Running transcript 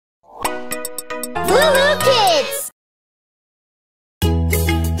LooLoo Kids!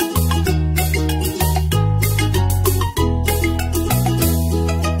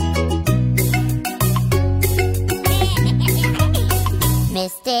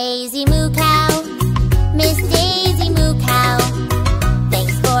 Miss Daisy Moo Cow, Miss Daisy Moo Cow,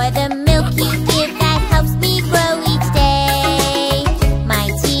 thanks for the milk you give that helps me grow each day.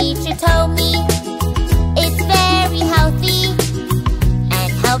 My teacher told me it's very healthy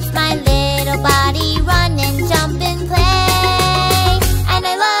and helps my little body run and jump and play. And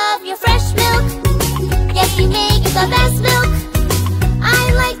I love your fresh milk, yes you make the best milk.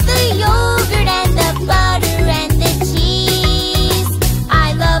 I like the yogurt and the butter and the cheese. I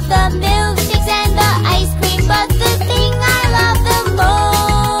love the milkshakes and the ice cream, but the thing I love the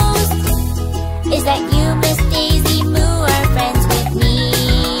most is that you, Miss Daisy Moo, are friends with me.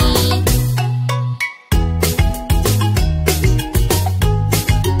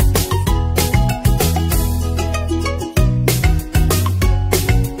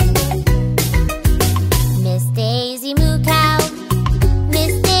 Miss Daisy Moo Cow,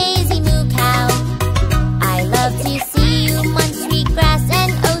 Miss Daisy Moo Cow, I love to see you munch sweet grass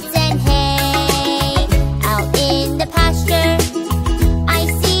and oats and hay. Out in the pasture, I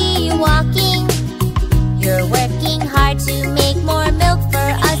see you walking. You're working hard to make more milk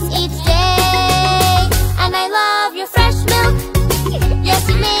for us each day. And I love your fresh milk, yes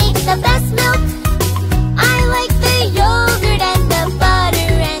you make the best milk. I like the yogurt and the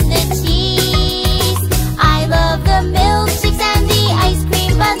butter and the cheese. I love the milkshakes and the ice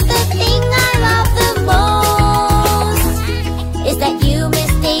cream, but the thing I love the most is that you,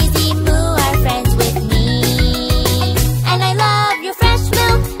 Miss Daisy Moo, are friends with me. And I love your fresh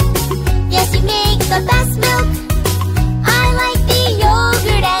milk, yes you make the best milk. I like the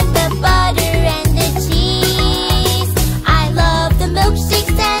yogurt and the butter and the cheese. I love the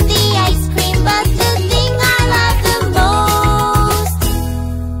milkshakes and the ice cream, but the thing I love the most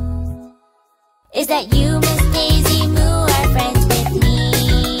is that you, Miss Daisy Moo, are friends with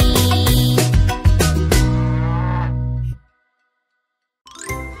me.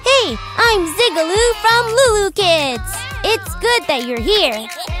 Hey, I'm Zigaloo from LooLoo Kids. It's good that you're here.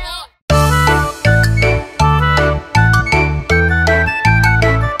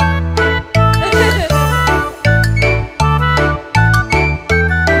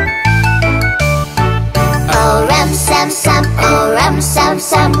 Oh rum sam sam, oh rum sam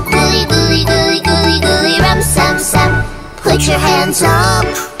sam, gooly gooly gooly gooly gooly rum sam sam. Put your hands up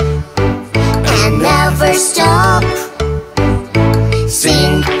and never stop.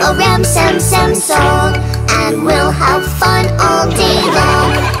 Sing a rum sam sam song and we'll have fun all day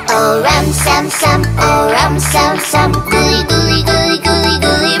long. Oh rum sam sam, oh rum sam sam, gooly gooly gooly gooly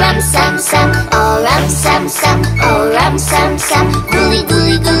gooly rum sam sam. Oh rum sam sam, oh rum sam sam, gooly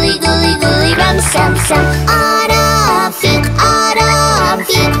gooly gooly gooly gooly rum sam sam. Autumn feet,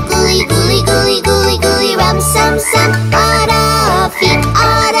 gooly gooly gooly gooly gooly rum sam sam. Autumn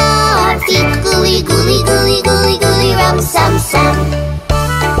feet, gooly gooly gooly gooly gooly rum sam sam.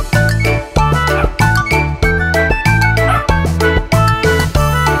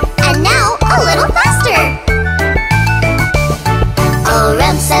 And now a little faster. Oh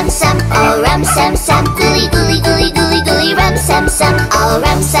rum sam sam, oh rum sam sam, gooly gooly gooly gooly gooly rum sam sam. Oh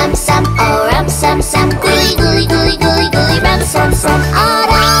rum sam sam, oh rum sam sam, gooly gooly gooly gooly gooly rum sam sam.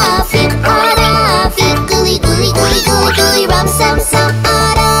 Autumn feet, gooly gooly gooly gooly gooly rum sam sam.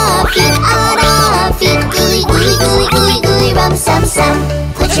 Autumn feet, gooly gooly gooly gooly gooly rum sam sam.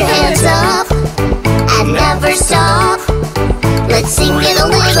 Put your hands up and never stop. Let's sing it a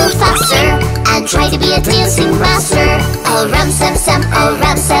little faster and try to be a dancing master. Oh rum sam sam, oh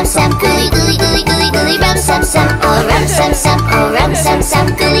rum sam sam, gooly gooly gooly gooly gooly rum sam sam. Oh rum sam sam, oh rum sam sam,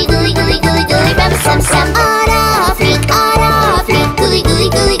 gooly gooly gooly gooly gooly rum sam sam. Autumn feet, gooly gooly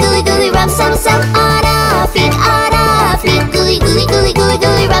gooly gooly gooly rum sam sam. Autumn feet, gooly gooly gooly gooly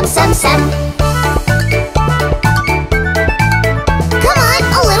gooly rum sam sam. Come on, a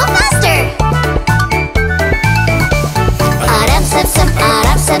little faster. Autumn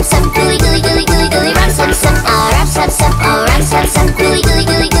sam sam, gooly gooly gooly gooly gooly rum sam sam. Autumn sam sam, oh rum sam sam, gooly gooly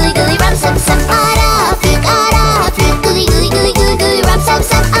gooly gooly gooly rum sam sam. Autumn feet, gooly gooly gooly gooly gooly rum sam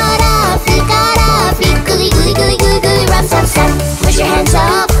sam. Autumn feet, gooly gooly gooly gooly gooly rum sam sam. Put your hands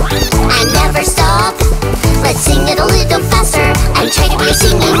up and never stop. Let's sing it a little faster and try to be a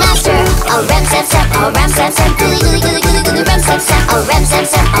singing master. Oh rum sam sam, gooly gooly gooly gooly